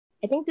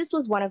I think this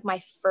was one of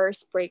my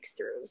first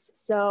breakthroughs.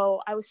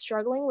 So I was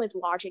struggling with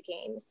logic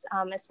games,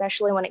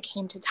 especially when it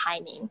came to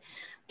timing.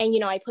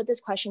 And, I put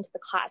this question to the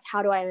class: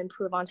 how do I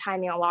improve on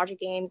timing on logic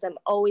games? I'm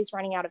always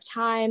running out of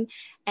time.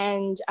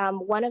 And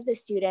one of the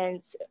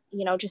students,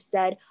 just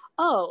said,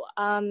 oh,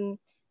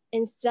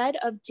 instead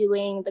of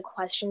doing the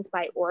questions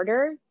by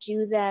order,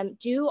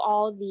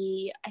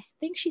 I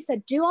think she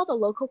said, do all the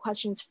local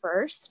questions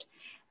first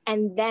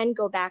and then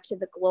go back to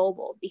the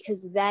global,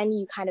 because then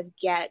you kind of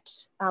get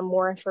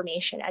more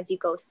information as you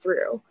go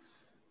through.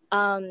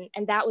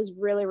 And that was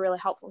really, really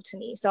helpful to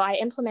me. So I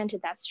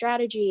implemented that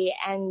strategy.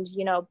 And,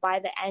 by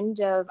the end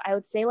of, I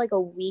would say like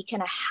a week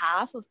and a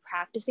half of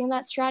practicing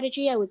that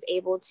strategy, I was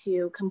able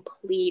to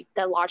complete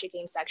the logic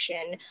game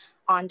section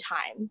on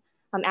time,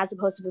 as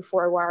opposed to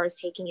before where I was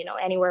taking,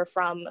 anywhere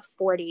from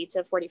 40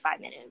 to 45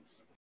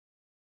 minutes.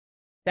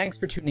 Thanks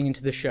for tuning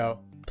into the show.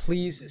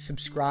 Please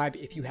subscribe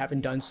if you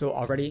haven't done so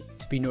already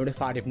to be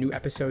notified of new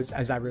episodes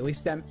as I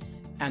release them.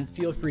 And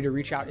feel free to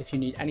reach out if you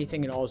need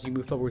anything at all as you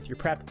move forward with your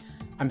prep.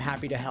 I'm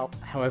happy to help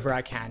however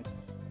I can.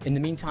 In the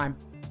meantime,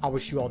 I'll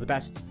wish you all the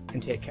best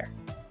and take care.